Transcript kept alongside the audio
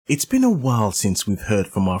It's been a while since we've heard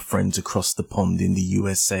from our friends across the pond in the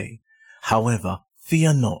USA. However,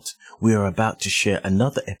 fear not, we are about to share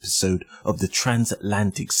another episode of the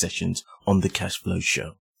transatlantic sessions on the Cashflow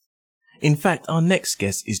Show. In fact, our next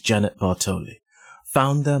guest is Janet Bartoli,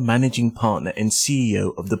 founder, managing partner and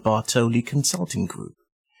CEO of the Bartoli Consulting Group.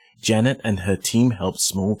 Janet and her team help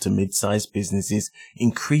small to mid-sized businesses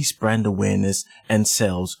increase brand awareness and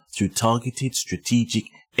sales through targeted strategic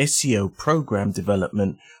SEO program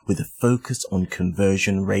development with a focus on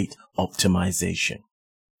conversion rate optimization.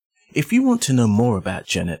 If you want to know more about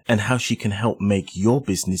Janet and how she can help make your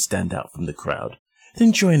business stand out from the crowd,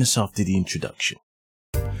 then join us after the introduction.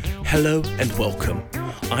 Hello and welcome.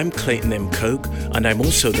 I'm Clayton M. Koch, and I'm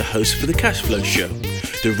also the host for the Cashflow Show,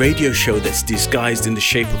 the radio show that's disguised in the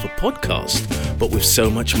shape of a podcast, but with so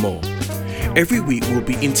much more. Every week we'll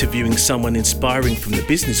be interviewing someone inspiring from the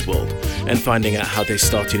business world and finding out how they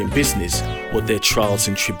started in business, what their trials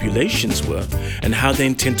and tribulations were, and how they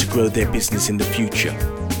intend to grow their business in the future.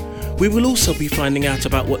 We will also be finding out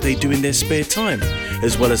about what they do in their spare time,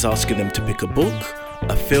 as well as asking them to pick a book,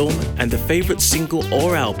 a film, and a favorite single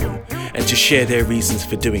or album, and to share their reasons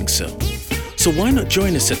for doing so. So why not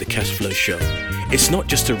join us at the Cashflow Show? It's not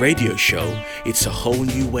just a radio show, it's a whole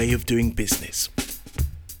new way of doing business.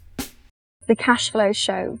 The Cashflow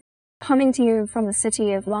Show, coming to you from the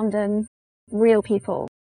city of London. Real people,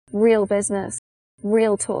 real business,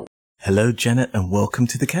 real talk. Hello, Janet, and welcome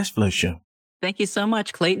to the Cashflow Show. Thank you so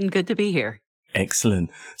much, Clayton. Good to be here. Excellent.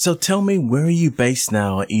 So tell me, where are you based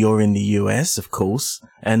now? You're in the US, of course.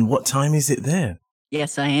 And what time is it there?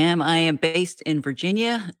 Yes, I am. I am based in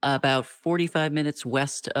Virginia, about 45 minutes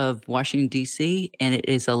west of Washington, D.C., and it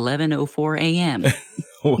is 11:04 a.m.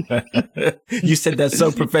 You said that so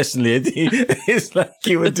professionally. It's like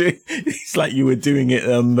you were doing it,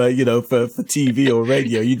 for TV or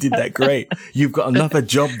radio. You did that great. You've got another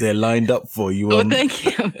job there lined up for you. Oh, thank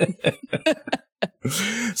you.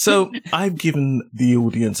 So I've given the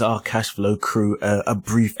audience, our Cashflow crew, a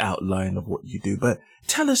brief outline of what you do, but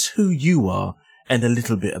tell us who you are and a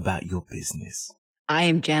little bit about your business. I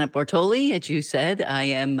am Janet Bartoli, as you said. I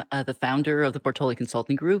am the founder of the Bartoli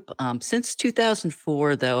Consulting Group. Since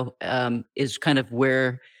 2004, though, is kind of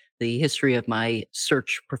where the history of my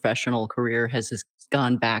search professional career has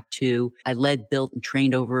gone back to. I led, built, and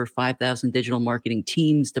trained over 5,000 digital marketing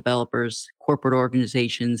teams, developers, corporate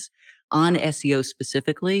organizations on SEO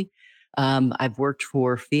specifically. I've worked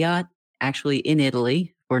for Fiat, actually in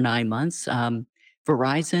Italy, for 9 months,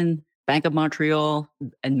 Verizon, Bank of Montreal,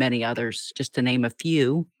 and many others, just to name a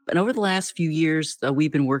few. And over the last few years,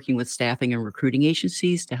 we've been working with staffing and recruiting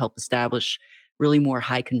agencies to help establish really more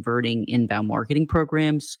high converting inbound marketing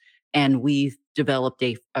programs. And we've developed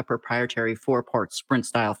a proprietary 4-part sprint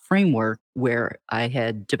style framework where I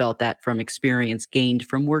had developed that from experience gained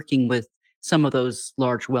from working with some of those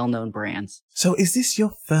large, well-known brands. So is this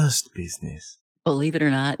your first business? Believe it or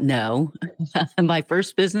not, no. My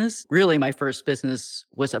first business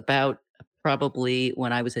was about probably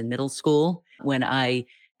when I was in middle school, when I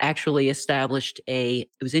actually established it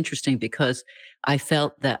was interesting because I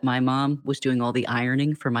felt that my mom was doing all the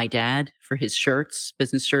ironing for my dad for his shirts,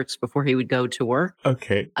 business shirts, before he would go to work.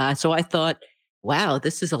 Okay. So I thought, wow,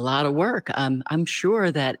 this is a lot of work. I'm sure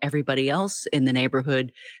that everybody else in the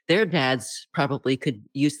neighborhood, their dads probably could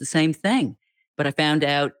use the same thing. But I found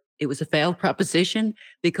out it was a failed proposition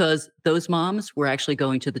because those moms were actually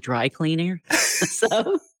going to the dry cleaner.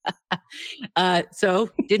 So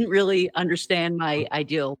didn't really understand my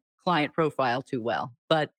ideal client profile too well.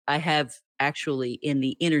 But I have actually in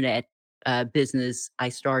the internet business, I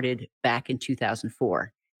started back in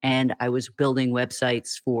 2004. And I was building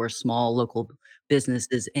websites for small local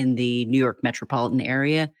businesses in the New York metropolitan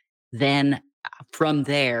area. Then from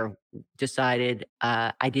there, decided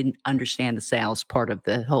I didn't understand the sales part of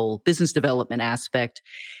the whole business development aspect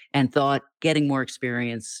and thought getting more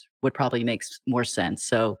experience would probably make more sense.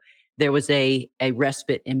 So there was a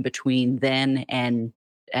respite in between then and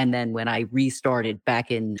then when I restarted back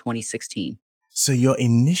in 2016. So your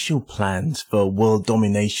initial plans for world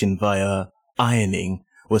domination via ironing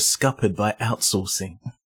were scuppered by outsourcing.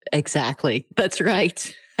 Exactly. That's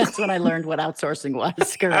right. That's when I learned what outsourcing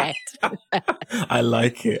was. Correct. I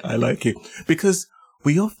like it. Because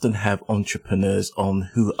we often have entrepreneurs on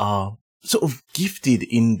who are sort of gifted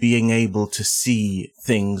in being able to see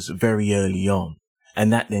things very early on.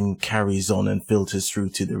 And that then carries on and filters through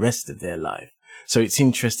to the rest of their life. So it's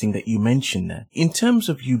interesting that you mentioned that. In terms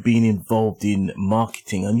of you being involved in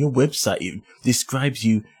marketing, on your website, it describes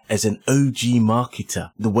you as an OG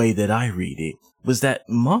marketer, the way that I read it. Was that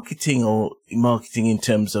marketing or marketing in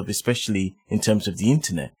terms of, especially in terms of the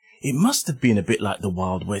internet? It must have been a bit like the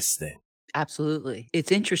Wild West then. Absolutely.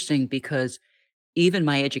 It's interesting because even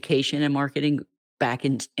my education in marketing back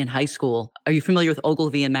in high school, are you familiar with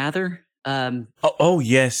Ogilvy and Mather? Oh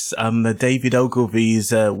yes, David Ogilvy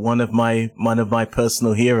is one of my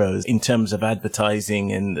personal heroes in terms of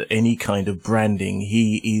advertising and any kind of branding.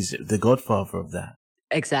 He is the godfather of that.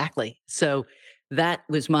 Exactly. So that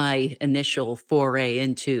was my initial foray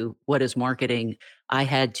into what is marketing. I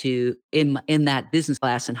had to in that business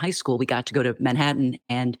class in high school. We got to go to Manhattan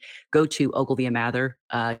and go to Ogilvy and Mather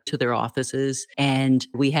to their offices, and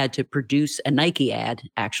we had to produce a Nike ad.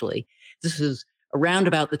 Actually, this is around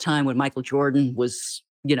about the time when Michael Jordan was,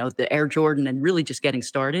 the Air Jordan, and really just getting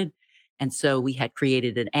started. And so we had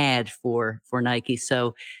created an ad for Nike.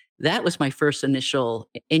 So that was my first initial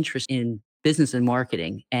interest in business and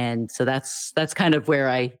marketing. And so that's kind of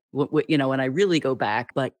where when I really go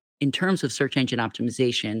back. But in terms of search engine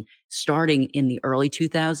optimization, starting in the early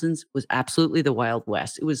 2000s was absolutely the Wild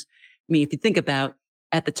West. It was, I mean, if you think about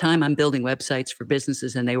at the time I'm building websites for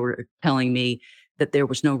businesses and they were telling me that there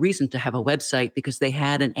was no reason to have a website because they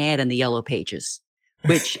had an ad in the yellow pages,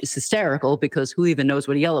 which is hysterical because who even knows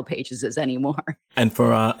what a yellow pages is anymore? And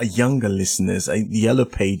for our younger listeners, Yellow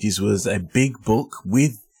Pages was a big book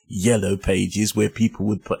with yellow pages where people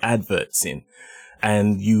would put adverts in,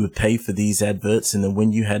 and you would pay for these adverts. And then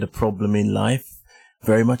when you had a problem in life,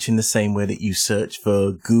 very much in the same way that you search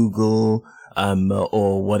for Google,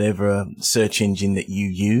 or whatever search engine that you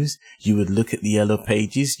use, you would look at the yellow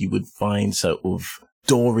pages, you would find sort of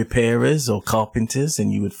door repairers or carpenters,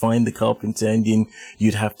 and you would find the carpenter, and then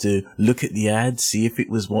you'd have to look at the ad, see if it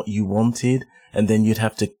was what you wanted, and then you'd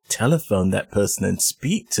have to telephone that person and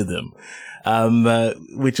speak to them.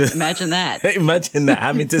 Which was Imagine that. Imagine that,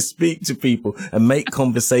 having to speak to people and make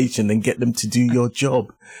conversation and get them to do your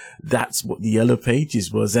job. That's what the Yellow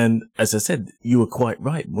Pages was. And as I said, you were quite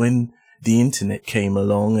right. When the internet came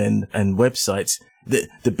along and websites,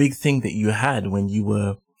 the big thing that you had when you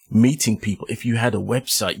were meeting people, if you had a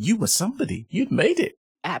website, you were somebody. You'd made it.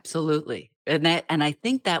 Absolutely. And I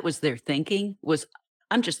think that was their thinking was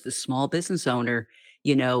I'm just a small business owner,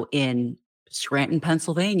 in Scranton,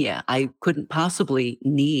 Pennsylvania. I couldn't possibly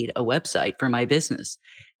need a website for my business.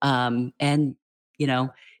 And,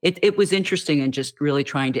 it was interesting and just really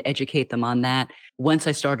trying to educate them on that. Once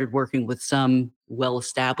I started working with some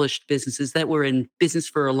well-established businesses that were in business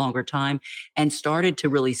for a longer time and started to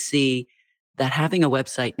really see that having a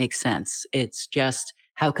website makes sense. It's just,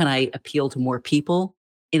 how can I appeal to more people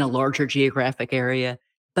in a larger geographic area?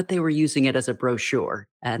 But they were using it as a brochure.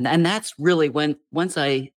 And that's really once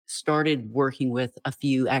I started working with a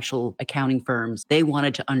few actual accounting firms, they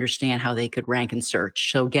wanted to understand how they could rank and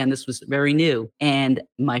search. So again, this was very new. And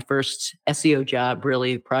my first SEO job,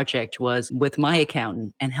 really project, was with my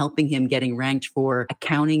accountant and helping him getting ranked for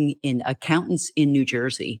accountants in New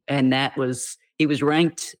Jersey. And he was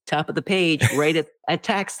ranked top of the page right at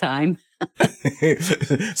tax time.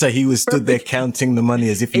 So he was stood there counting the money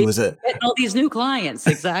as if he was getting all these new clients.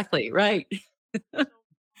 Exactly. Right.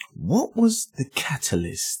 What was the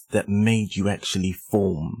catalyst that made you actually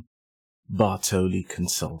form Bartoli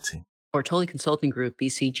Consulting? Bartoli Consulting Group,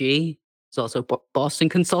 BCG. It's also Boston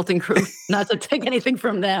Consulting Group. Not to take anything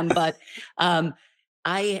from them, but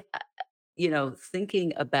I,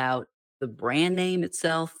 thinking about the brand name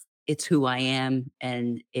itself, it's who I am,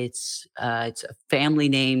 and it's a family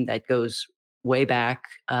name that goes way back.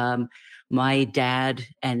 My dad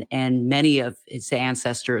and many of his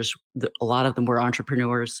ancestors, a lot of them were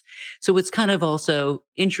entrepreneurs. So it's kind of also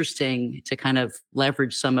interesting to kind of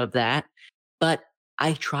leverage some of that. But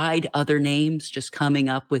I tried other names, just coming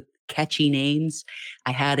up with catchy names.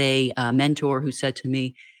 I had a mentor who said to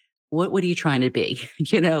me, what are you trying to be?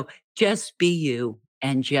 Just be you,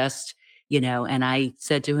 and just, and I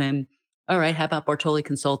said to him, all right, how about Bartoli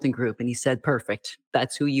Consulting Group? And he said, perfect.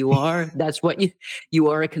 That's who you are. That's what you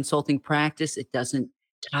are, a consulting practice. It doesn't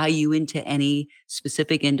tie you into any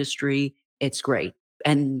specific industry. It's great.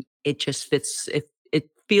 And it just fits. It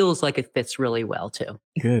feels like it fits really well too.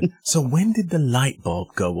 Good. So when did the light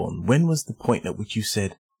bulb go on? When was the point at which you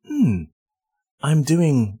said, I'm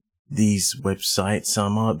doing these websites,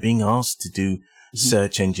 I'm being asked to do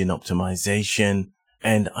search engine optimization,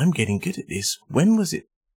 and I'm getting good at this. When was it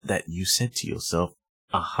that you said to yourself,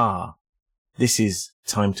 aha, this is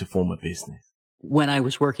time to form a business? When I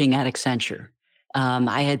was working at Accenture.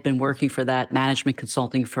 I had been working for that management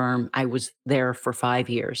consulting firm. I was there for 5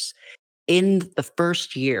 years. In the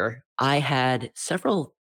first year, I had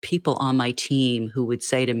several people on my team who would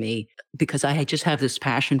say to me, because I had just have this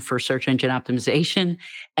passion for search engine optimization,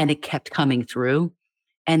 and it kept coming through.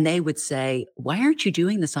 And they would say, why aren't you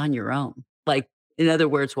doing this on your own? Like, In other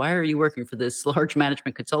words, why are you working for this large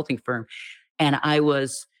management consulting firm? And I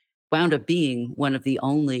was wound up being one of the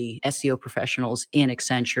only SEO professionals in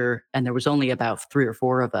Accenture. And there was only about 3 or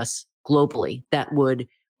 4 of us globally that would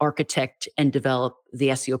architect and develop the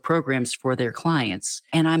SEO programs for their clients.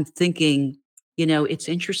 And I'm thinking, it's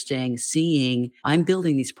interesting seeing I'm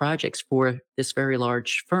building these projects for this very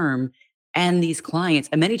large firm and these clients.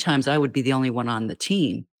 And many times I would be the only one on the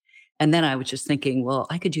team. And then I was just thinking, well,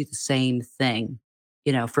 I could do the same thing,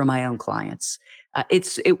 for my own clients.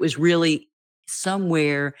 It was really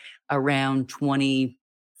somewhere around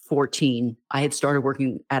 2014. I had started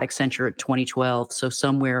working at Accenture at 2012, so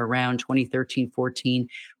somewhere around 2013, 14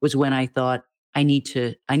 was when I thought I need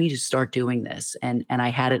to start doing this, and I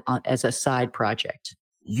had it as a side project.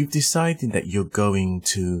 You've decided that you're going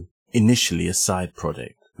to initially a side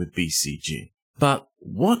project with BCG. But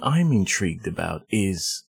what I'm intrigued about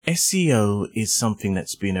is SEO is something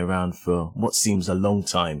that's been around for what seems a long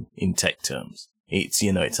time in tech terms. It's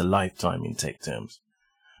a lifetime in tech terms.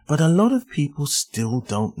 But a lot of people still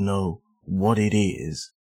don't know what it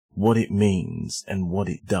is, what it means, and what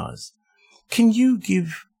it does. Can you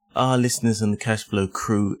give our listeners and the Cashflow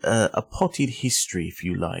crew a potted history, if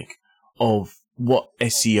you like, of what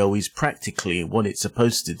SEO is practically, what it's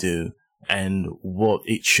supposed to do, and what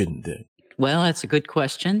it shouldn't do? Well, that's a good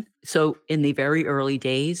question. So in the very early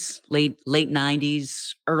days, late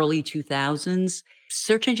 90s, early 2000s,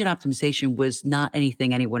 search engine optimization was not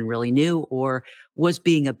anything anyone really knew or was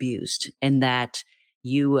being abused. In that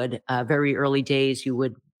you would, very early days, you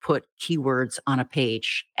would put keywords on a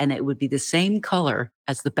page and it would be the same color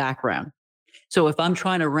as the background. So if I'm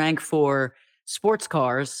trying to rank for sports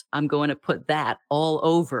cars, I'm going to put that all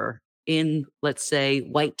over in, let's say,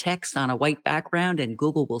 white text on a white background, and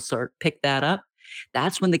Google will start pick that up.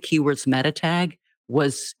 That's when the keywords meta tag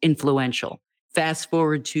was influential. Fast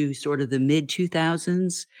forward to sort of the mid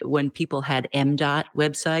 2000s when people had MDOT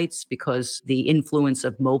websites because the influence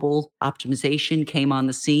of mobile optimization came on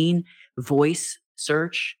the scene. Voice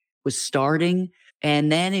search was starting.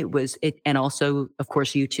 And then and also, of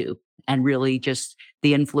course, YouTube, and really just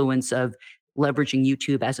the influence of leveraging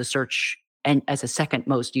YouTube as a search and as a second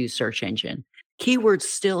most used search engine. Keywords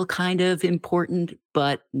still kind of important,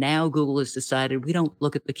 but now Google has decided we don't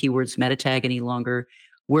look at the keywords meta tag any longer.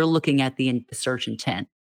 We're looking at the search intent.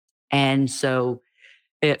 And so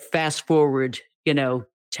fast forward, 10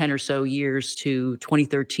 or so years to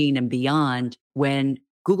 2013 and beyond, when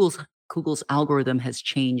Google's algorithm has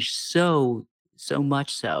changed so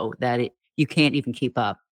much so that you can't even keep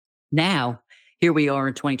up. Now, here we are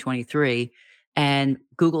in 2023, and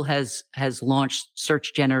Google has launched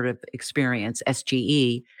Search Generative Experience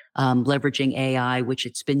 (SGE), leveraging AI, which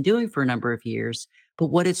it's been doing for a number of years. But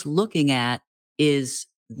what it's looking at is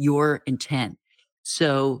your intent.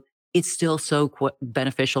 So it's still so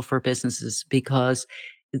beneficial for businesses because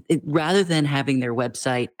rather than having their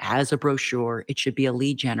website as a brochure, it should be a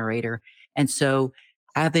lead generator. And so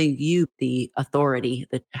having you the authority,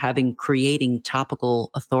 creating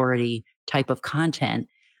topical authority type of content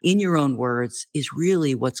in your own words is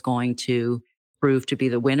really what's going to prove to be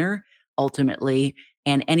the winner ultimately.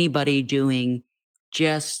 And anybody doing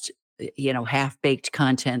just half-baked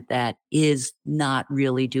content that is not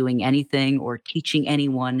really doing anything or teaching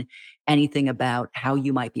anyone anything about how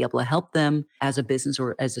you might be able to help them as a business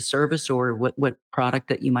or as a service or what product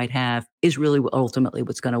that you might have is really ultimately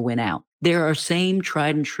what's going to win out. There are same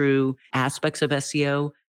tried and true aspects of SEO,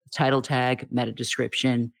 title tag, meta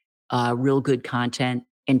description, real good content,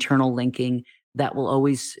 internal linking that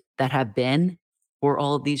have been for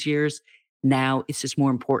all of these years. Now it's just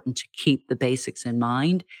more important to keep the basics in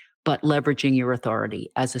mind, but leveraging your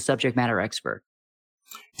authority as a subject matter expert.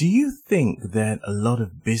 Do you think that a lot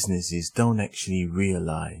of businesses don't actually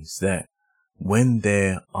realize that when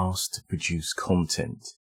they're asked to produce content,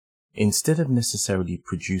 instead of necessarily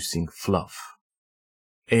producing fluff,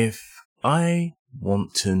 if I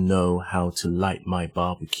want to know how to light my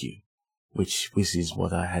barbecue, which is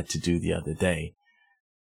what I had to do the other day,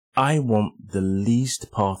 I want the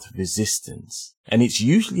least path of resistance. And it's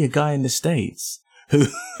usually a guy in the States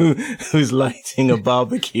who's lighting a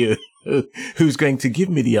barbecue, who's going to give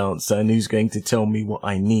me the answer and who's going to tell me what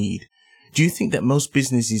I need. Do you think that most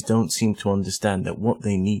businesses don't seem to understand that what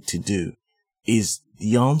they need to do is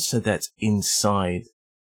the answer that's inside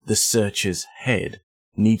the searcher's head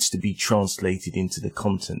needs to be translated into the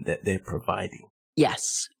content that they're providing?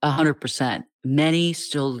 Yes, 100%. Many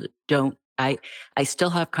still don't. I still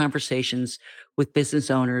have conversations with business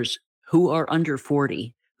owners who are under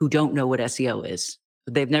 40 who don't know what SEO is.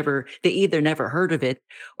 They either never heard of it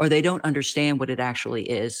or they don't understand what it actually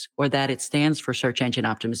is or that it stands for search engine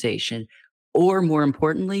optimization Or more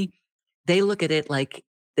importantly, they look at it like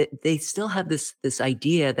they still have this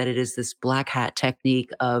idea that it is this black hat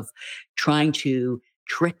technique of trying to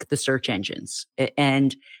trick the search engines.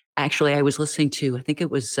 And actually, I was listening to, I think it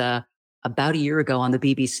was about a year ago on the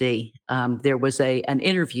BBC. There was an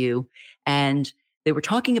interview, and they were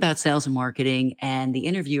talking about sales and marketing, and the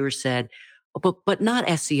interviewer said, but not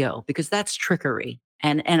SEO, because that's trickery.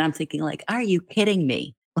 And I'm thinking, like, are you kidding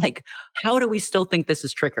me? Like, how do we still think this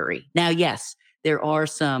is trickery? Now, yes, there are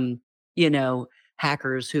some, you know,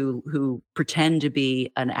 hackers who pretend to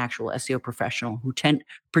be an actual SEO professional, who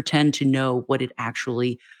pretend to know what it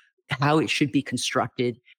actually, how it should be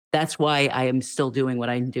constructed. That's why I am still doing what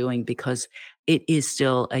I'm doing, because it is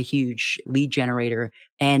still a huge lead generator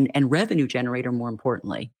and revenue generator, more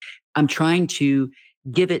importantly. I'm trying to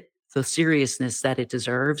give it the seriousness that it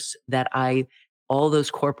deserves, that all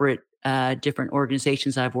those corporate different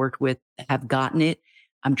organizations I've worked with have gotten it.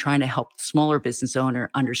 I'm trying to help the smaller business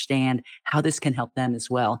owner understand how this can help them as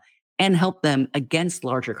well, and help them against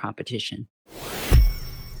larger competition.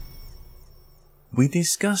 We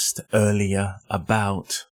discussed earlier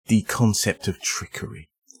about the concept of trickery,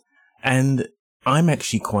 and I'm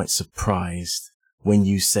actually quite surprised when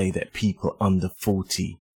you say that people under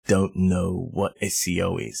 40 don't know what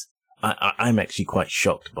SEO is. I'm actually quite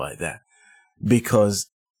shocked by that,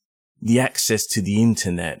 because the access to the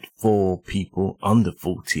internet for people under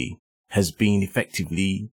 40 has been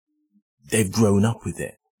effectively, they've grown up with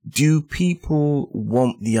it. Do people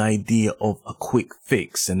want the idea of a quick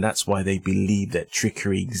fix, and that's why they believe that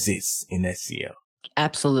trickery exists in SEO?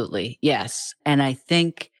 Absolutely. Yes. And I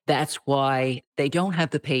think that's why they don't have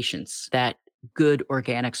the patience that good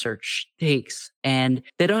organic search takes. And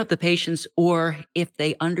they don't have the patience, or if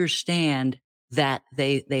they understand that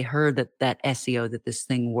they heard that SEO, that this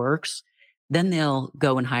thing works, then they'll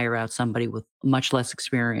go and hire out somebody with much less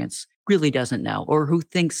experience, really doesn't know, or who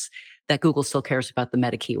thinks that Google still cares about the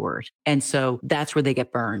meta keyword. And so that's where they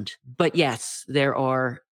get burned. But yes, there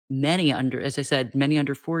are many as I said, many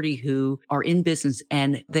under 40 who are in business,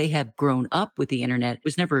 and they have grown up with the internet. It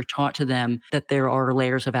was never taught to them that there are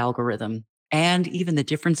layers of algorithm, and even the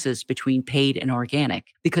differences between paid and organic.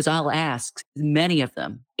 Because I'll ask many of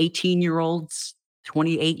them, 18-year-olds,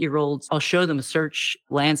 28-year-olds, I'll show them a search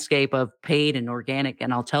landscape of paid and organic,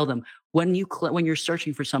 and I'll tell them, when you're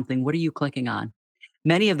searching for something, what are you clicking on?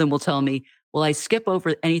 Many of them will tell me, well, I skip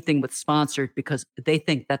over anything with sponsored because they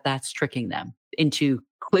think that that's tricking them into,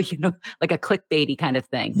 like a clickbaity kind of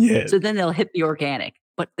thing. Yeah. So then they'll hit the organic,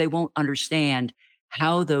 but they won't understand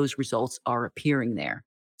how those results are appearing there.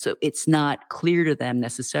 So it's not clear to them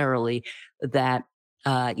necessarily that,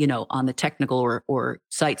 on the technical or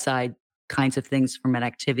site side kinds of things from an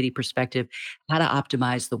activity perspective, how to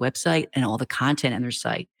optimize the website and all the content in their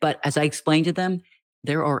site. But as I explained to them,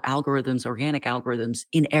 there are algorithms, organic algorithms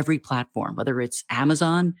in every platform, whether it's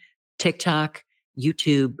Amazon, TikTok,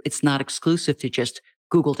 YouTube. It's not exclusive to just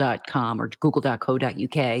google.com or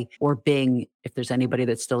google.co.uk or Bing, if there's anybody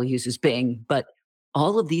that still uses Bing. But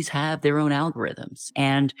all of these have their own algorithms.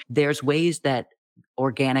 And there's ways that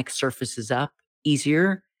organic surfaces up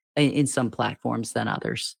easier in some platforms than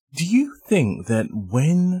others. Do you think that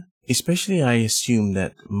especially I assume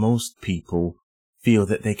that most people feel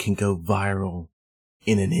that they can go viral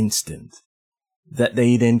in an instant, that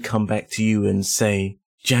they then come back to you and say,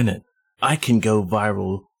 Janet, I can go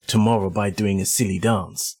viral tomorrow by doing a silly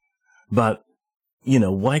dance, but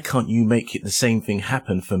why can't you make it the same thing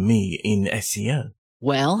happen for me in SEO?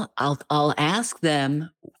 Well, I'll ask them,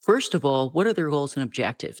 first of all, what are their goals and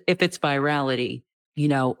objectives? If it's virality,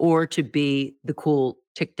 or to be the cool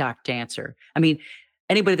TikTok dancer. I mean,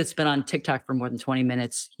 anybody that's been on TikTok for more than 20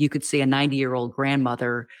 minutes, you could see a 90-year-old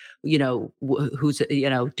grandmother, who's,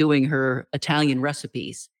 doing her Italian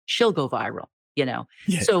recipes. She'll go viral, Yeah.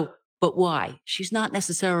 So, but why? She's not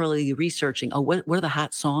necessarily researching, oh, what are the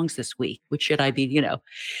hot songs this week? Which should I be,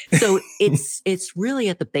 So it's really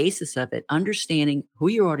at the basis of it, understanding who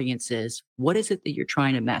your audience is, what is it that you're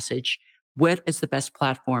trying to message, what is the best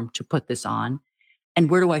platform to put this on, and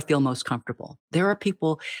where do I feel most comfortable? There are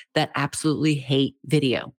people that absolutely hate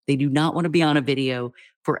video. They do not want to be on a video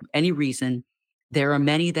for any reason. There are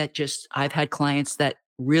many that I've had clients that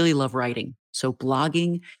really love writing. So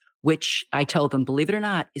blogging, which I tell them, believe it or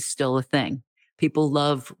not, is still a thing. People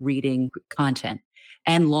love reading content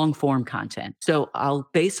and long form content. So I'll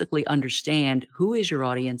basically understand who is your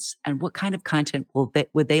audience and what kind of content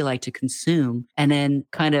would they like to consume, and then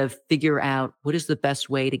kind of figure out what is the best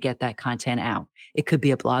way to get that content out. It could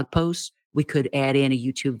be a blog post. We could add in a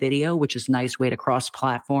YouTube video, which is a nice way to cross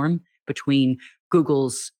platform between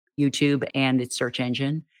Google's YouTube and its search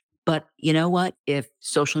engine. But you know what? If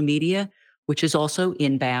social media, which is also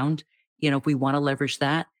inbound, if we want to leverage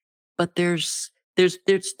that. But there's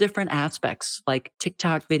different aspects like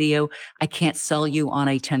TikTok video. I can't sell you on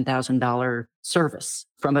a $10,000 service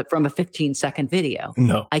from a 15-second video.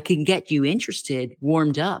 No. I can get you interested,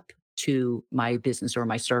 warmed up to my business or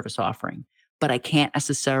my service offering, but I can't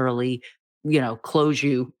necessarily, close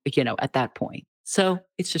you, at that point. So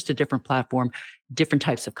it's just a different platform, different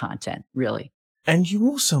types of content, really. And you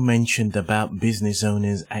also mentioned about business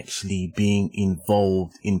owners actually being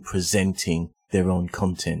involved in presenting their own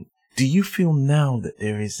content. Do you feel now that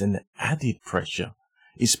there is an added pressure,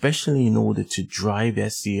 especially in order to drive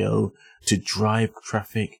SEO, to drive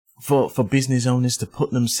traffic, for business owners to put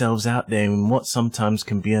themselves out there in what sometimes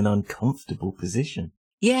can be an uncomfortable position?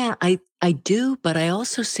 Yeah, I do, but I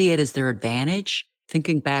also see it as their advantage.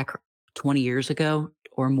 Thinking back 20 years ago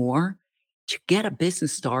or more, to get a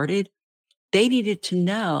business started, they needed to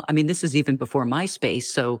know. I mean, this is even before MySpace,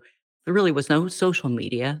 so there really was no social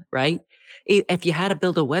media, right? If you had to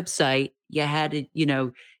build a website, you had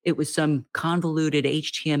to, it was some convoluted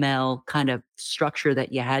HTML kind of structure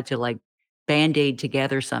that you had to like band-aid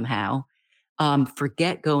together somehow.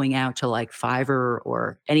 Forget going out to like Fiverr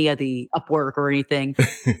or any of the Upwork or anything.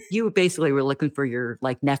 You basically were looking for your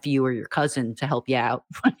like nephew or your cousin to help you out,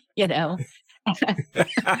 you know?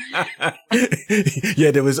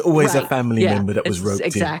 Yeah, there was always a Right. family Yeah, member that was it's roped in.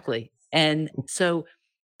 exactly. And so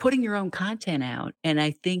putting your own content out, and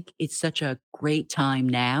I think it's such a great time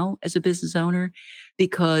now as a business owner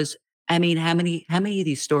because I mean, how many of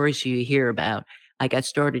these stories do you hear about? I got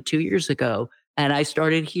started 2 years ago and I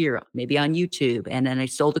started here, maybe on YouTube, and then I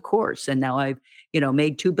sold a course and now I've,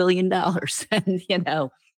 made $2 billion dollars and,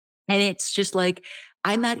 and it's just like,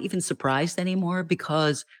 I'm not even surprised anymore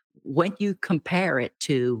because when you compare it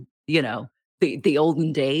to, the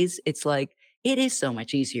olden days, it's like it is so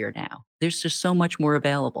much easier now. There's just so much more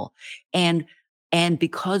available. And and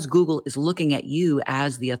because Google is looking at you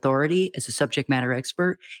as the authority, as a subject matter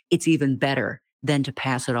expert, it's even better than to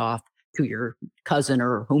pass it off to your cousin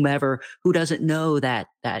or whomever who doesn't know that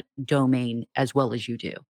domain as well as you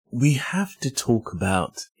do. We have to talk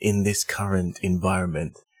about, in this current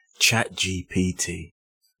environment, ChatGPT.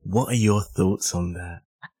 What are your thoughts on that?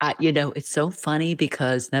 It's so funny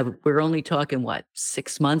because now we're only talking what,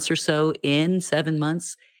 6 months or so in, 7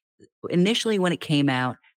 months. Initially, when it came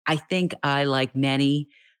out, I think I, like many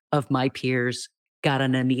of my peers, got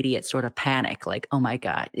an immediate sort of panic, like, "Oh my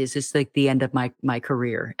God, is this like the end of my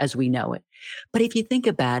career as we know it?" But if you think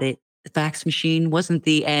about it, the fax machine wasn't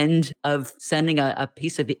the end of sending a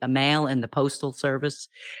piece of a mail in the postal service.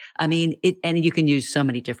 I mean, and you can use so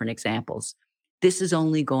many different examples. This is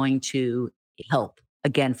only going to help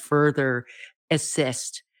again further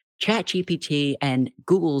assist ChatGPT and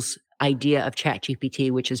Google's idea of ChatGPT,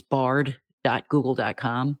 which is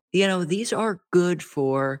bard.google.com. These are good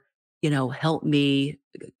for, help me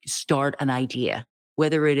start an idea,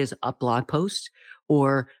 whether it is a blog post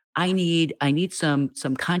or I need some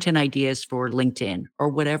content ideas for LinkedIn or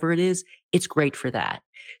whatever it is. It's great for that.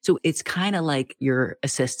 So it's kind of like your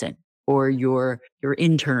assistant or your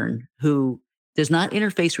intern who does not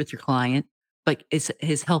interface with your client, but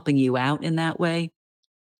is helping you out in that way.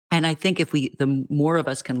 And I think if the more of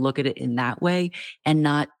us can look at it in that way and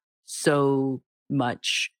not so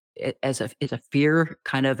much as a fear,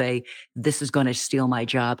 kind of this is going to steal my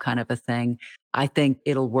job kind of a thing, I think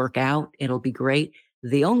it'll work out. It'll be great.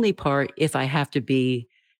 The only part, if I have to be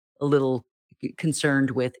a little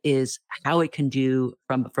concerned with, is how it can do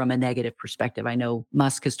from a negative perspective. I know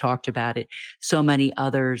Musk has talked about it. So many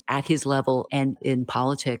others at his level and in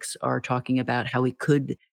politics are talking about how it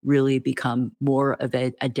could really become more of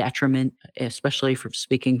a detriment, especially from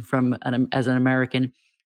speaking as an American.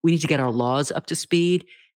 We need to get our laws up to speed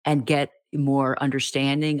and get more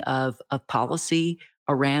understanding of policy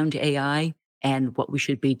around AI and what we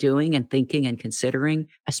should be doing and thinking and considering,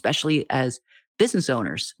 especially as business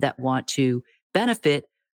owners that want to benefit,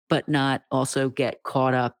 but not also get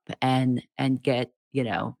caught up and get,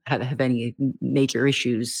 have any major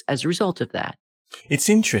issues as a result of that. It's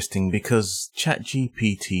interesting because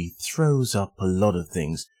ChatGPT throws up a lot of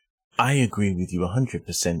things. I agree with you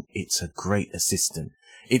 100%. It's a great assistant.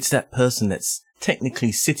 It's that person that's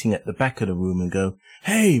technically sitting at the back of the room and go,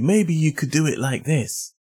 hey, maybe you could do it like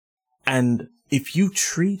this. And if you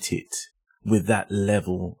treat it with that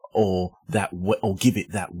level or or give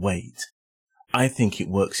it that weight, I think it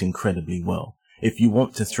works incredibly well. If you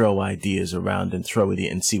want to throw ideas around and throw it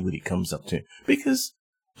in and see what it comes up to, because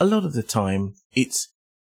a lot of the time it's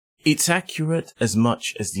accurate as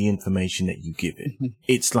much as the information that you give it. Mhm.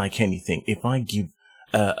 It's like anything. If I give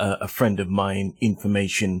a friend of mine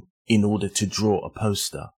information in order to draw a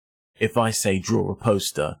poster, If I say draw a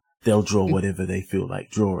poster, they'll draw whatever they feel like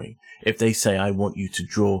drawing. If they say, I want you to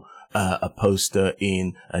draw a poster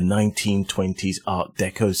in a 1920s Art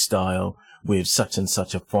Deco style with such and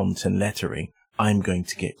such a font and lettering, I'm going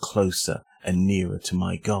to get closer and nearer to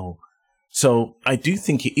my goal. So I do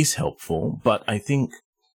think it is helpful, but I think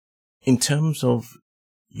in terms of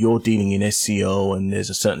you're dealing in SEO and there's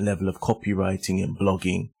a certain level of copywriting and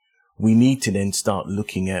blogging, we need to then start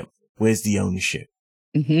looking at where's the ownership?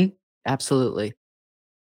 Absolutely.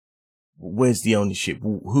 Where's the ownership?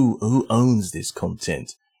 Who owns this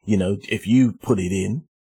content? You know, if you put it in,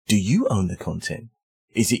 do you own the content?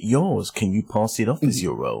 Is it yours? Can you pass it off as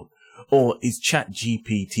your own? Or is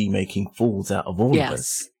ChatGPT making fools out of all of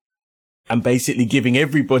us? And basically giving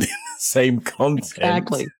everybody the same content.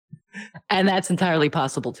 Exactly. And that's entirely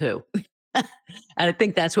possible too. And I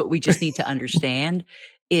think that's what we just need to understand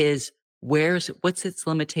is what's its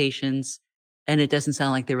limitations? And it doesn't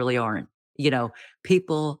sound like they really aren't. You know,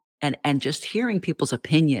 people and just hearing people's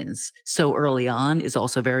opinions so early on is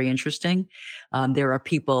also very interesting. There are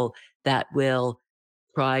people that will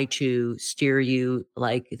try to steer you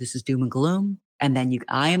like this is doom and gloom. And then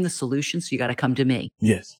I am the solution. So you got to come to me.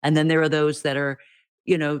 Yes. And then there are those that are,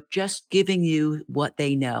 you know, just giving you what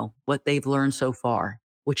they know, what they've learned so far,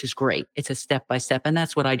 which is great. It's a step by step. And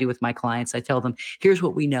that's what I do with my clients. I tell them, here's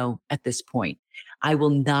what we know at this point. I will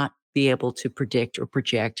not be able to predict or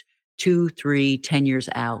project 2, 3, 10 years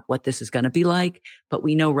out what this is going to be like, but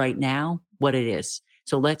we know right now what it is.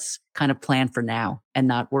 So let's kind of plan for now and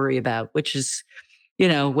not worry about, which is, you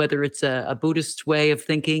know, whether it's a Buddhist way of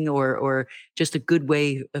thinking or just a good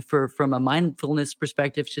way from a mindfulness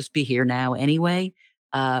perspective, just be here now anyway,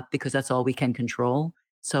 because that's all we can control.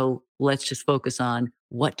 So let's just focus on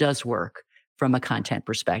what does work from a content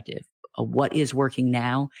perspective, what is working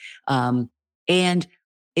now. And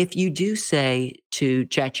if you do say to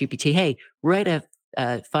ChatGPT, hey, write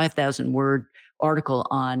a 5,000 word article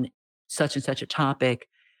on such and such a topic,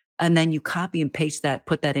 and then you copy and paste that,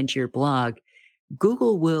 put that into your blog,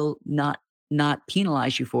 Google will not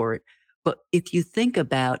penalize you for it. But if you think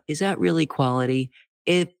about, is that really quality?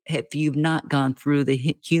 If you've not gone through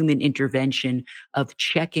the human intervention of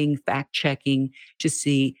checking, fact checking to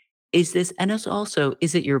see, is this, and it's also,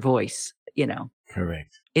 is it your voice? You know,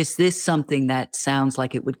 Correct. Is this something that sounds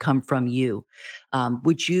like it would come from you?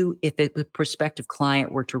 Would you, if a prospective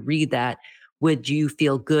client were to read that, would you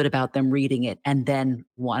feel good about them reading it and then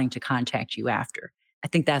wanting to contact you after? I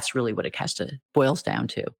think that's really what it boils down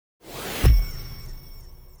to.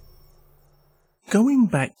 Going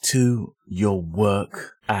back to your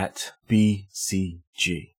work at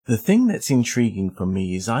BCG, the thing that's intriguing for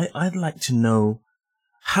me is I'd like to know,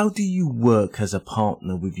 how do you work as a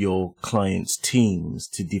partner with your clients' teams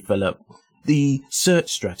to develop the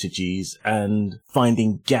search strategies and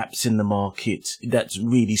finding gaps in the market that's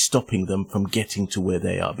really stopping them from getting to where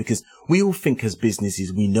they are? Because we all think as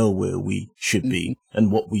businesses, we know where we should be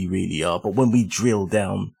and what we really are. But when we drill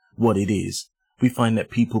down what it is, we find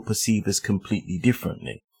that people perceive us completely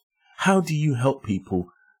differently. How do you help people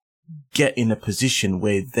get in a position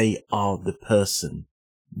where they are the person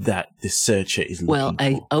that the searcher is looking for?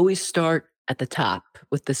 Well, I always start at the top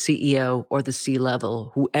with the CEO or the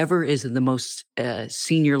C-level, whoever is in the most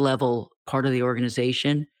senior level part of the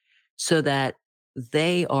organization, so that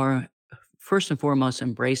they are first and foremost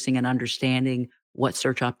embracing and understanding what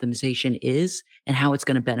search optimization is and how it's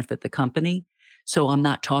going to benefit the company. So I'm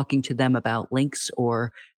not talking to them about links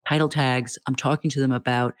or title tags. I'm talking to them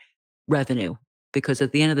about revenue. Because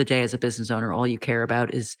at the end of the day, as a business owner, all you care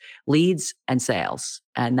about is leads and sales.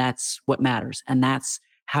 And that's what matters. And that's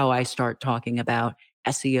how I start talking about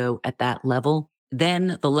SEO at that level.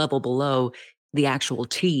 Then the level below, the actual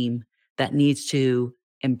team that needs to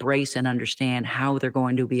embrace and understand how they're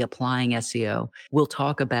going to be applying SEO. We'll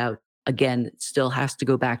talk about, again, it still has to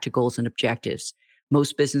go back to goals and objectives.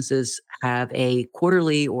 Most businesses have a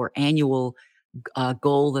quarterly or annual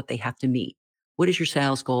goal that they have to meet. What is your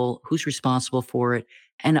sales goal? Who's responsible for it?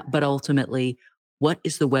 But ultimately, what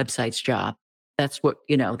is the website's job? That's what,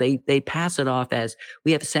 they pass it off as,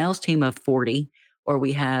 we have a sales team of 40, or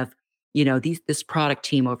we have, this product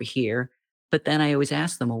team over here. But then I always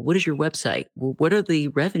ask them, well, what is your website? Well, what are the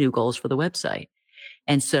revenue goals for the website?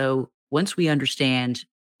 And so once we understand,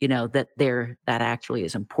 that actually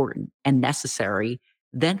is important and necessary,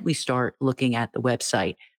 then we start looking at the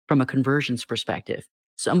website from a conversions perspective.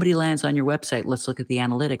 Somebody lands on your website. Let's look at the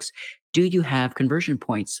analytics. Do you have conversion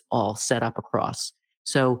points all set up across?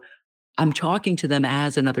 So I'm talking to them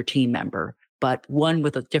as another team member, but one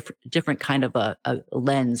with a different kind of a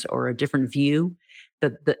lens or a different view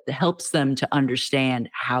that helps them to understand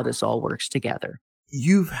how this all works together.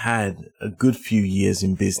 you've had a good few years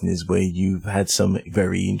in business where you've had some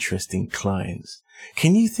very interesting clients.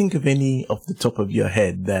 Can you think of any off the top of your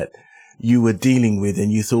head that you were dealing with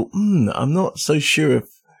and you thought, I'm not so sure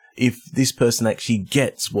if this person actually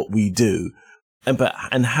gets what we do?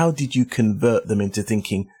 And how did you convert them into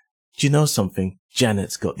thinking, do you know something?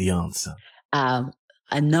 Janet's got the answer.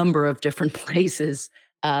 A number of different places.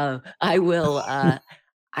 I will,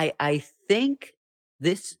 I think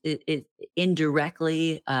this it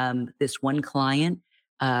indirectly, this one client,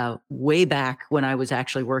 way back when I was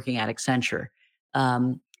actually working at Accenture,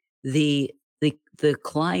 um, the the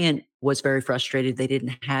client was very frustrated. They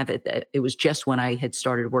didn't have it. It was just when I had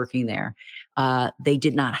started working there. They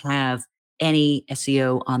did not have any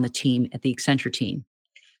SEO on the team at the Accenture team.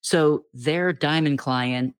 So their diamond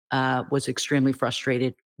client was extremely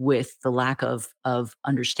frustrated with the lack of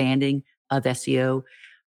understanding of SEO.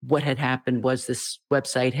 What had happened was this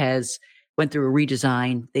website has went through a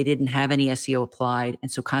redesign. They didn't have any SEO applied,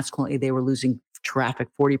 and so consequently they were losing traffic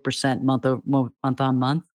 40% month on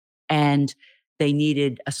month, and they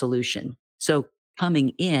needed a solution. So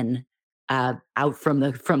coming in out from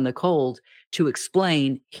the cold to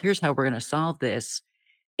explain, here's how we're going to solve this.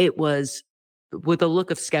 It was with a look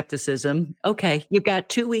of skepticism. Okay, you've got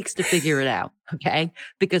 2 weeks to figure it out. Okay,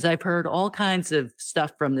 because I've heard all kinds of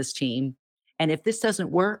stuff from this team, and if this doesn't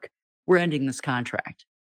work, we're ending this contract.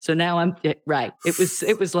 So now I'm right.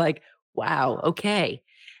 It was like, wow, okay.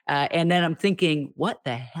 And then I'm thinking, what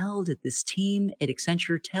the hell did this team at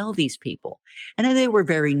Accenture tell these people? And then they were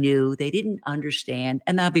very new. They didn't understand.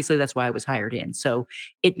 And obviously that's why I was hired in. So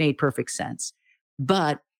it made perfect sense.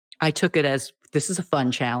 But I took it as this is a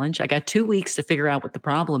fun challenge. I got 2 weeks to figure out what the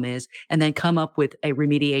problem is and then come up with a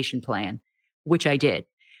remediation plan, which I did,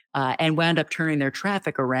 and wound up turning their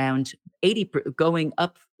traffic around 80, going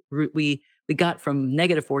up. We got from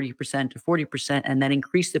negative 40% to 40% and then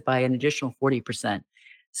increased it by an additional 40%.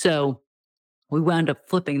 So we wound up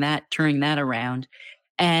flipping that, turning that around.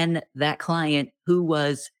 And that client who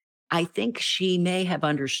was, I think she may have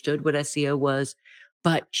understood what SEO was,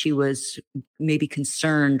 but she was maybe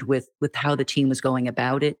concerned with how the team was going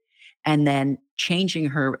about it. And then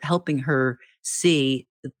helping her see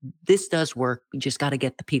this does work. We just got to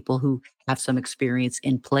get the people who have some experience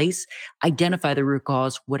in place, identify the root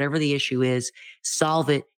cause, whatever the issue is, solve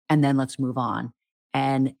it, and then let's move on.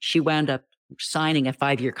 And she wound up signing a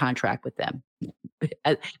 5-year contract with them.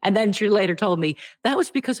 And then she later told me that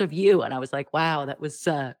was because of you. And I was like, wow, that was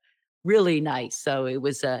really nice. So it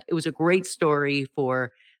was a great story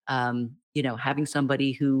for, having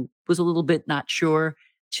somebody who was a little bit not sure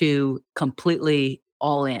to completely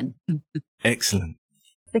all in. Excellent.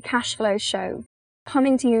 The Cash Flow Show,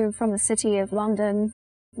 coming to you from the city of London.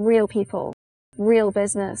 Real people, real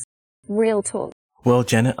business, real talk. Well,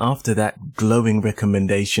 Janet, after that glowing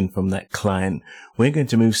recommendation from that client, we're going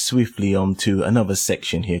to move swiftly on to another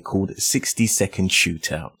section here called 60-second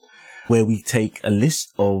shootout, where we take a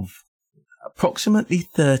list of approximately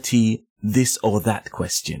 30 this or that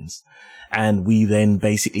questions. And we then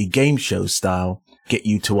basically game show style get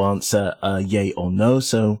you to answer yay or no.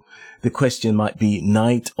 So the question might be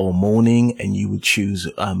night or morning, and you would choose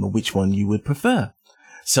which one you would prefer.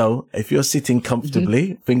 So if you're sitting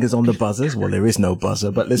comfortably, fingers on the buzzers. Well, there is no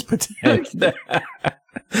buzzer, but let's pretend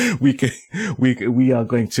we are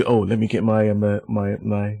going to, let me get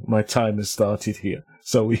my timer started here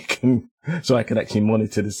so I can actually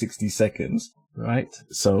monitor the 60 seconds. Right.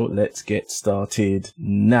 So let's get started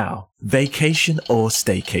now. Vacation or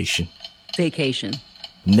staycation? Vacation.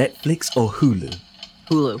 Netflix or Hulu?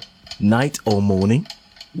 Hulu. Night or morning?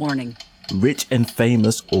 Morning. Rich and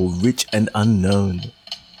famous or rich and unknown?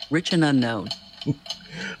 Rich and unknown.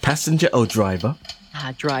 Passenger or driver?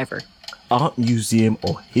 Driver. Art museum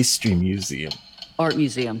or history museum? Art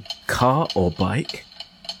museum. Car or bike?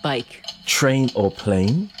 Bike. Train or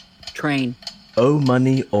plane? Train. Owe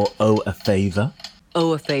money or owe a favor?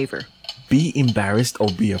 Owe a favor. Be embarrassed or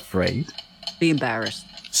be afraid? Be embarrassed.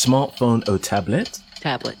 Smartphone or tablet?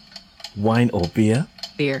 Tablet. Wine or beer?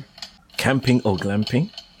 Beer. Camping or glamping?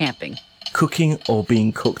 Camping. Cooking or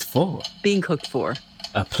being cooked for? Being cooked for.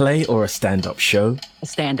 A play or a stand-up show? A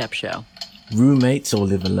stand-up show. Roommates or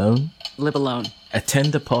live alone? Live alone.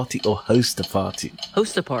 Attend a party or host a party?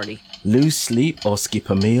 Host a party. Lose sleep or skip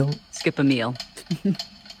a meal? Skip a meal.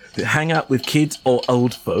 Hang out with kids or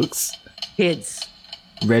old folks? Kids.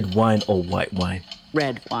 Red wine or white wine?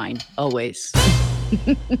 Red wine, always.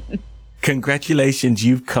 Congratulations,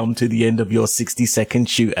 you've come to the end of your 60-second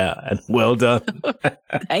shootout, and well done.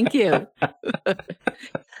 Thank you.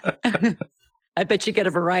 I bet you get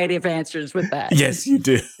a variety of answers with that. Yes, you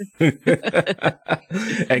do.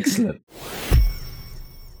 Excellent.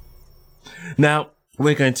 Now,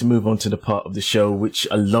 we're going to move on to the part of the show which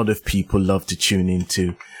a lot of people love to tune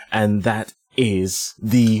into, and that is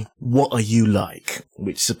the "What Are You Like?",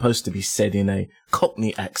 which is supposed to be said in a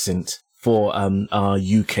Cockney accent for our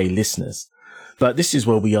UK listeners. But this is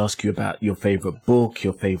where we ask you about your favorite book,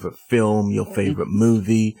 your favorite film, your favorite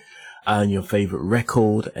movie, and your favorite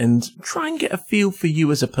record, and try and get a feel for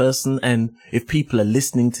you as a person. And if people are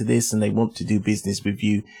listening to this and they want to do business with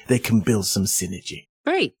you, they can build some synergy.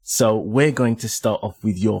 Great. So we're going to start off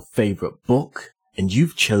with your favorite book, and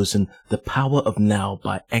you've chosen The Power of Now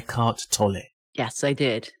by Eckhart Tolle. Yes, I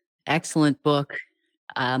did. Excellent book.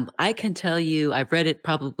 I can tell you, I've read it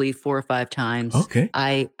probably 4 or 5 times. Okay.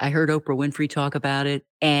 I heard Oprah Winfrey talk about it,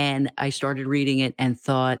 and I started reading it and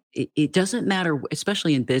thought it doesn't matter,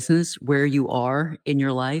 especially in business, where you are in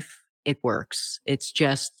your life, it works. It's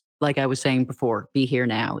just like I was saying before, be here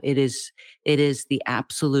now. It is the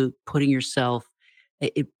absolute putting yourself.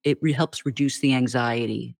 It helps reduce the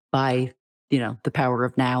anxiety by the power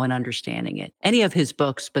of now and understanding it. Any of his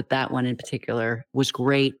books, but that one in particular was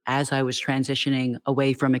great as I was transitioning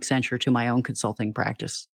away from Accenture to my own consulting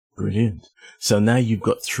practice. Brilliant. So now you've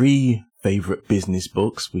got 3 favorite business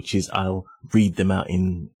books, which is, I'll read them out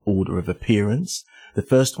in order of appearance. The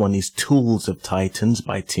first one is Tools of Titans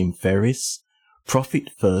by Tim Ferriss, Profit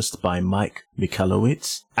First by Mike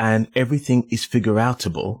Michalowicz, and Everything is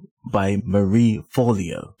Figureoutable by Marie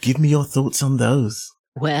Forleo. Give me your thoughts on those.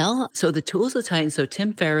 Well, so the Tools of Titan. So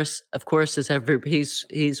Tim Ferriss, of course,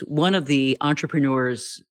 he's one of the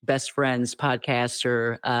entrepreneur's best friends,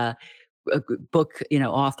 podcaster, a book,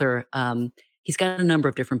 author. He's got a number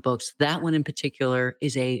of different books. That one in particular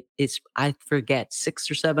is I forget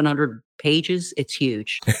 600 or 700 pages. It's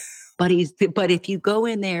huge, but if you go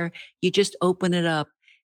in there, you just open it up.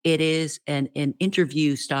 It is an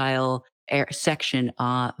interview style section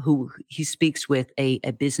who he speaks with a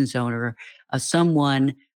business owner,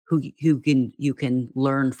 someone who you can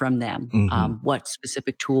learn from them what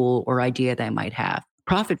specific tool or idea they might have.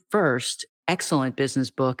 Profit First, excellent business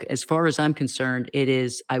book. As far as I'm concerned,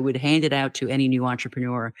 I would hand it out to any new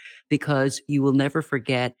entrepreneur because you will never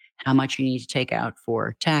forget how much you need to take out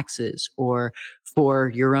for taxes or for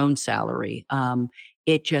your own salary.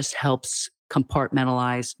 It just helps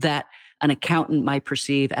compartmentalize that an accountant might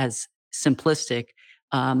perceive as simplistic.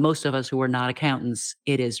 Most of us who are not accountants,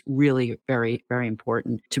 it is really very, very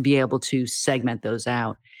important to be able to segment those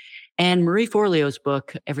out. And Marie Forleo's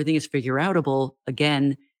book, Everything is Figureoutable,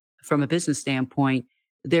 again, from a business standpoint,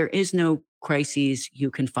 there is no crises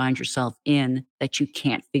you can find yourself in that you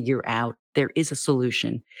can't figure out. There is a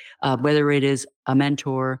solution, whether it is a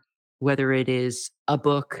mentor, whether it is a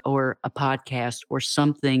book or a podcast or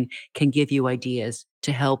something can give you ideas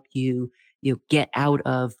to help you get out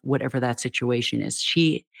of whatever that situation is.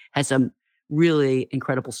 She has some really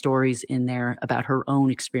incredible stories in there about her own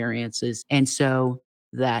experiences. And so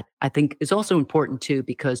that I think is also important too,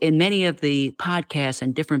 because in many of the podcasts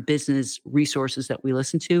and different business resources that we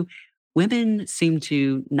listen to, women seem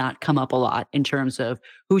to not come up a lot in terms of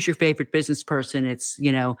who's your favorite business person. It's,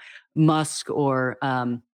 Musk or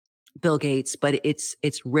Bill Gates, but it's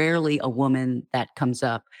rarely a woman that comes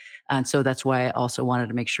up. And so that's why I also wanted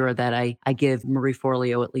to make sure that I give Marie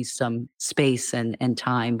Forleo at least some space and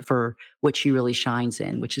time for what she really shines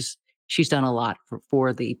in, which is she's done a lot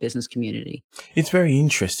for the business community. It's very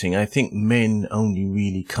interesting. I think men only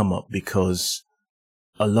really come up because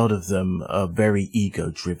a lot of them are very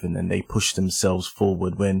ego driven and they push themselves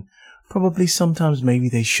forward when probably sometimes maybe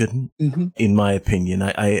they shouldn't. In my opinion,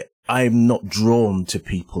 I'm not drawn to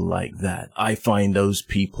people like that. I find those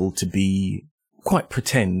people to be quite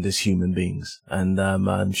pretend as human beings. And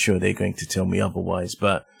I'm sure they're going to tell me otherwise,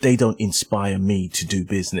 but they don't inspire me to do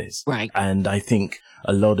business. Right. And I think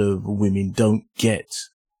a lot of women don't get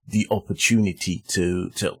the opportunity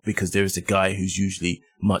to because there is a guy who's usually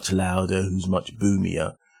much louder, who's much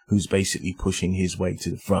boomier, who's basically pushing his way to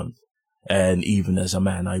the front. And even as a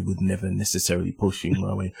man, I would never necessarily push in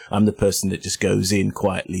my way. I'm the person that just goes in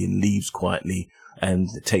quietly and leaves quietly and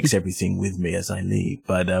takes everything with me as I leave.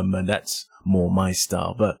 But that's more my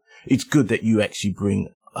style. But it's good that you actually bring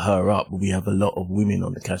her up. We have a lot of women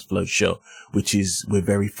on the Cash Flow Show, which is, we're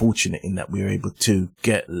very fortunate in that we're able to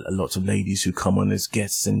get a lot of ladies who come on as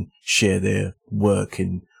guests and share their work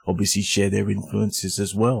and obviously share their influences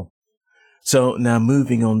as well. So now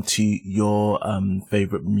moving on to your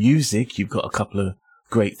favorite music, you've got a couple of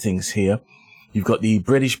great things here. You've got the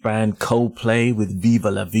British band Coldplay with Viva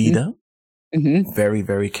La Vida. Very,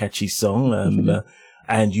 very catchy song.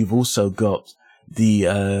 And you've also got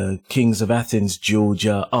the Kings of Athens,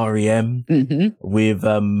 Georgia, REM with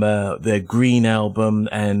their Green album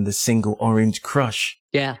and the single Orange Crush.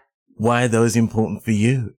 Yeah. Why are those important for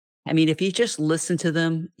you? I mean, if you just listen to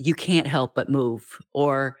them, you can't help but move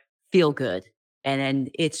or feel good. And then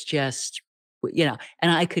it's just, and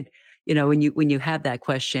I could, when you have that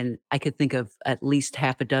question, I could think of at least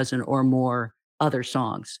half a dozen or more other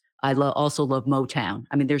songs. Also love Motown.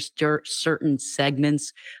 I mean, there's certain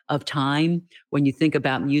segments of time when you think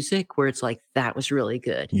about music where it's like, that was really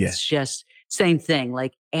good. Yeah. It's just same thing,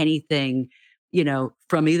 like anything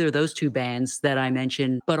from either of those two bands that I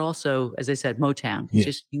mentioned, but also, as I said, Motown. It's Yeah.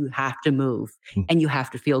 just, you have to move Mm. and you have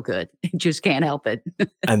to feel good. You just can't help it.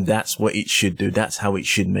 And that's what it should do. That's how it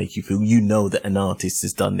should make you feel. You know that an artist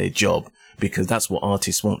has done their job, because that's what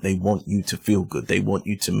artists want. They want you to feel good. They want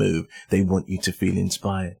you to move. They want you to feel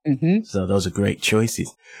inspired. Mm-hmm. So those are great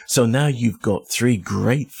choices. So now you've got 3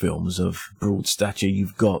 great films of broad stature.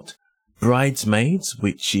 You've got Bridesmaids,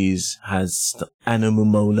 which has Anna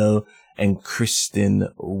Mumolo and Kristen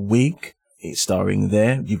Wiig starring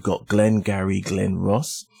there. You've got Glenn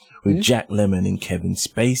Ross with Jack Lemmon and Kevin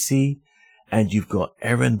Spacey. And you've got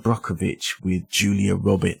Erin Brockovich with Julia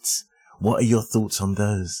Roberts. What are your thoughts on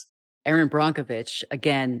those? Erin Brockovich,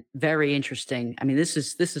 again, very interesting. I mean, this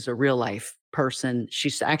is a real life person.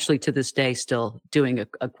 She's actually to this day still doing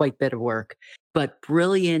a quite bit of work, but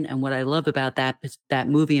brilliant. And what I love about that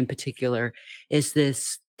movie in particular is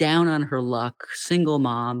this down on her luck, single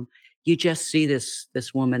mom. You just see this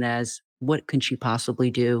woman as, what can she possibly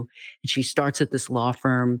do? And she starts at this law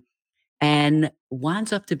firm and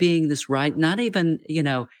winds up to being this, right, not even,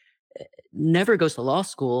 never goes to law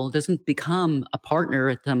school, doesn't become a partner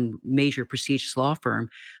at some major prestigious law firm,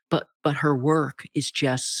 but her work is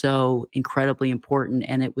just so incredibly important.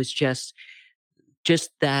 And it was just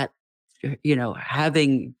that,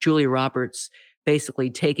 having Julia Roberts basically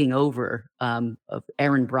taking over of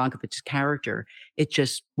Erin Brockovich's character, it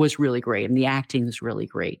just was really great. And the acting was really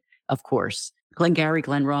great, of course.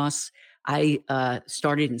 Glenn Ross, I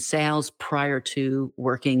started in sales prior to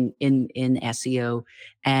working in SEO.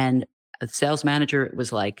 And a sales manager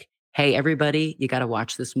was like, hey, everybody, you got to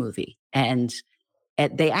watch this movie. And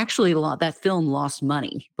they actually that film lost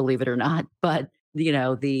money, believe it or not. But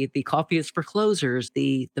the coffee is for closers.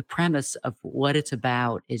 The premise of what it's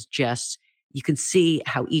about is just, you can see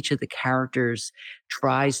how each of the characters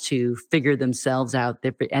tries to figure themselves out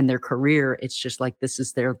and their career. It's just like, this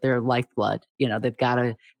is their lifeblood. They've got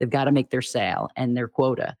to make their sale and their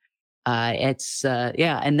quota.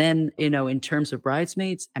 And then, in terms of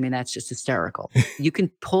Bridesmaids, I mean, that's just hysterical. You can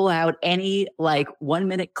pull out any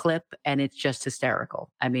 1-minute clip and it's just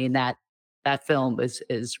hysterical. I mean, that film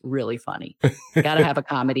is really funny. Got to have a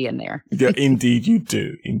comedy in there. Yeah, indeed you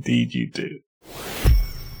do. Indeed you do.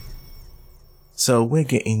 So we're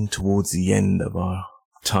getting towards the end of our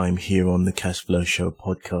time here on the Cashflow Show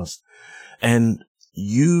podcast. And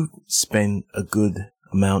you spent a good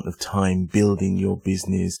amount of time building your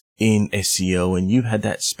business in SEO, and you had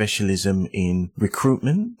that specialism in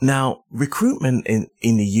recruitment. Now, recruitment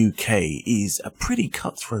in the UK is a pretty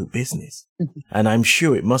cutthroat business, and I'm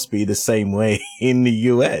sure it must be the same way in the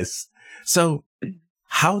US. So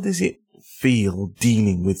how does it feel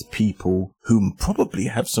dealing with people who probably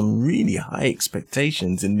have some really high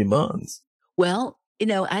expectations and demands? Well,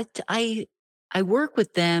 I work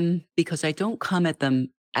with them because I don't come at them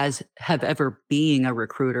as have ever being a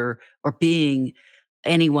recruiter or being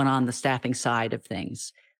anyone on the staffing side of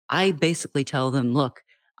things. I basically tell them, look,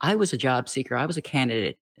 I was a job seeker. I was a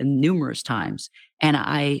candidate numerous times. And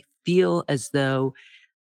I feel as though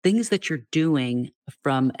things that you're doing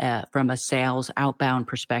from a sales outbound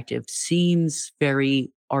perspective seems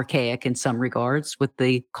very archaic in some regards, with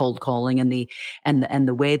the cold calling and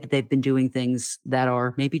the way that they've been doing things that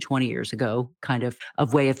are maybe 20 years ago, kind of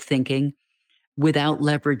way of thinking, without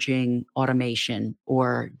leveraging automation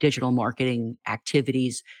or digital marketing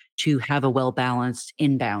activities to have a well-balanced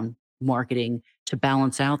inbound marketing to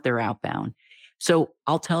balance out their outbound. So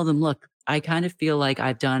I'll tell them, look, I kind of feel like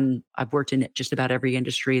I've worked in just about every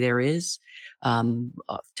industry there is,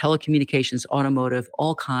 telecommunications, automotive,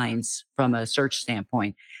 all kinds from a search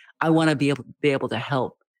standpoint. I want to be able to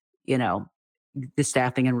help, the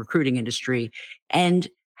staffing and recruiting industry. And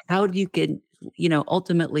how do you get,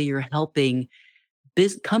 ultimately you're helping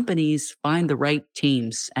companies find the right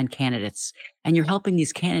teams and candidates, and you're helping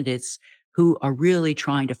these candidates who are really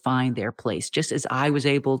trying to find their place. Just as I was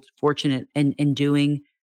fortunate in doing,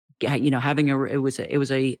 having it was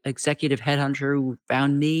a executive headhunter who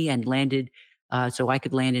found me and landed, so I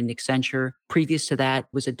could land in Accenture. Previous to that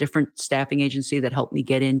was a different staffing agency that helped me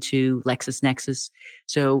get into LexisNexis.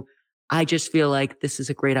 So I just feel like this is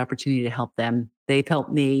a great opportunity to help them. They've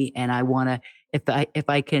helped me, and I want to, if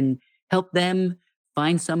I can help them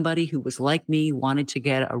find somebody who was like me, wanted to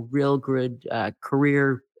get a real good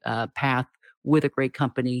career path with a great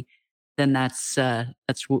company, then that's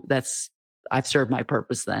I've served my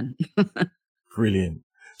purpose then. Brilliant.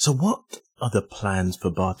 So what are the plans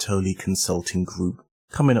for Bartoli Consulting Group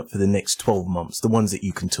coming up for the next 12 months, the ones that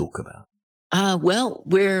you can talk about? Well,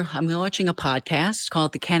 I'm launching a podcast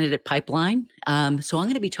called The Candidate Pipeline. So I'm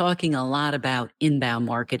going to be talking a lot about inbound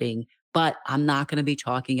marketing, but I'm not going to be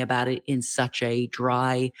talking about it in such a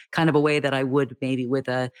dry kind of a way that I would maybe with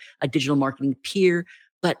a digital marketing peer,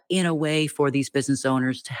 but in a way for these business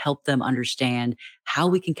owners to help them understand how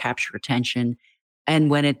we can capture attention and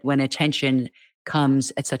when attention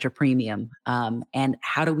comes at such a premium, and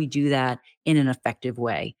how do we do that in an effective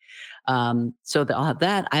way. So that I'll have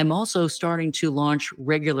that. I'm also starting to launch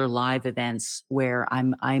regular live events where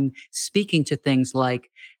I'm speaking to things like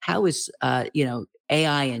how is AI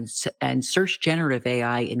and search generative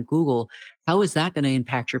AI in Google, how is that going to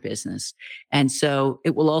impact your business? And so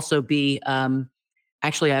it will also be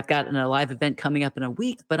actually, I've got a live event coming up in a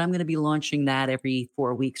week, but I'm going to be launching that every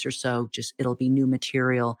 4 weeks or so. Just it'll be new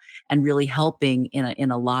material and really helping in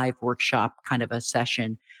a live workshop kind of a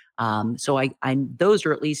session. So I those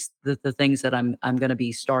are at least the things that I'm going to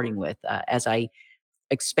be starting with as I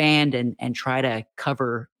expand and try to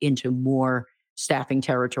cover into more staffing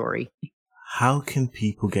territory. How can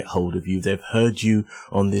people get hold of you? They've heard you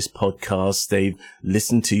on this podcast. They've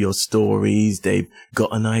listened to your stories. They've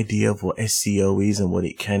got an idea of what SEO is and what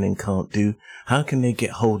it can and can't do. How can they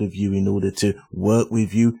get hold of you in order to work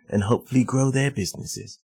with you and hopefully grow their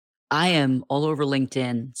businesses? I am all over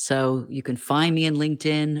LinkedIn, so you can find me in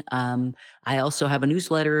LinkedIn. I also have a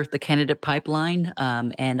newsletter, The Candidate Pipeline,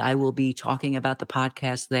 and I will be talking about the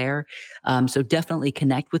podcast there. So definitely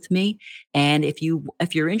connect with me. And if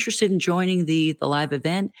you're interested in joining the live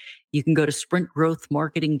event, you can go to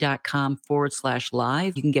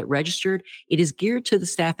sprintgrowthmarketing.com/live. You can get registered. It is geared to the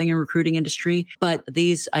staffing and recruiting industry, but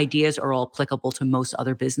these ideas are all applicable to most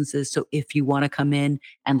other businesses. So if you want to come in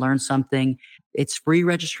and learn something, it's free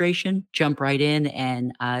registration. Jump right in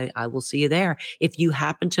and I will see you there. If you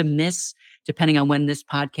happen to miss, depending on when this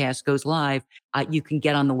podcast goes live, you can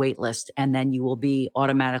get on the wait list and then you will be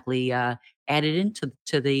automatically added into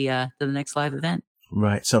the next live event.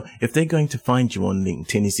 Right. So if they're going to find you on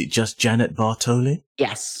LinkedIn, is it just Janet Bartoli?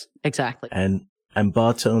 Yes, exactly. And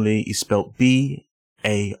Bartoli is spelled Bartoli.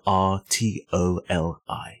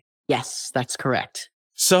 Yes, that's correct.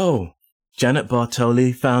 So, Janet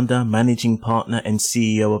Bartoli, founder, managing partner, and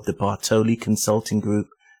CEO of the Bartoli Consulting Group,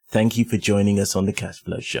 thank you for joining us on the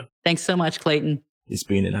Cashflow Show. Thanks so much, Clayton. It's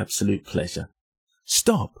been an absolute pleasure.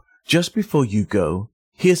 Stop. Just before you go,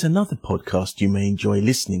 here's another podcast you may enjoy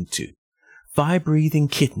listening to. Fire Breathing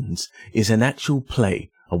Kittens is an actual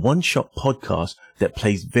play, a one-shot podcast that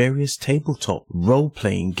plays various tabletop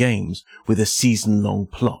role-playing games with a season-long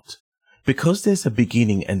plot. Because there's a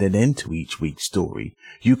beginning and an end to each week's story,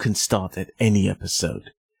 you can start at any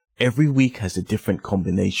episode. Every week has a different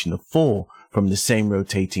combination of 4 from the same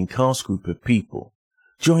rotating cast group of people.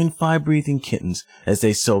 Join Fire Breathing Kittens as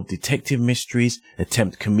they solve detective mysteries,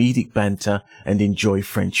 attempt comedic banter, and enjoy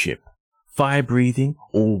friendship. Fire Breathing,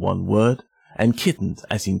 all one word, and kittens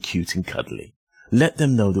as in cute and cuddly. Let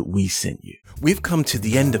them know that we sent you. We've come to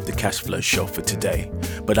the end of the Cashflow Show for today,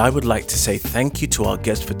 but I would like to say thank you to our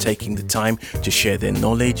guests for taking the time to share their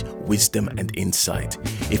knowledge, wisdom, and insight.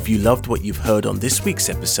 If you loved what you've heard on this week's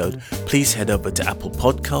episode, please head over to Apple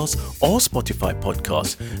Podcasts or Spotify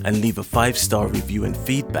Podcasts and leave a 5-star review and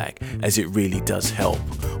feedback, as it really does help.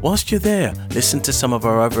 Whilst you're there, listen to some of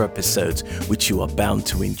our other episodes, which you are bound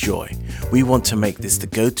to enjoy. We want to make this the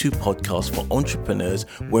go-to podcast for entrepreneurs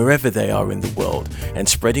wherever they are in the world. And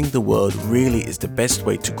spreading the word really is the best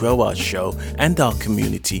way to grow our show and our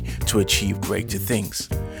community to achieve greater things.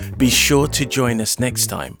 Be sure to join us next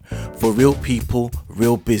time for real people,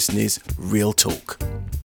 real business, real talk.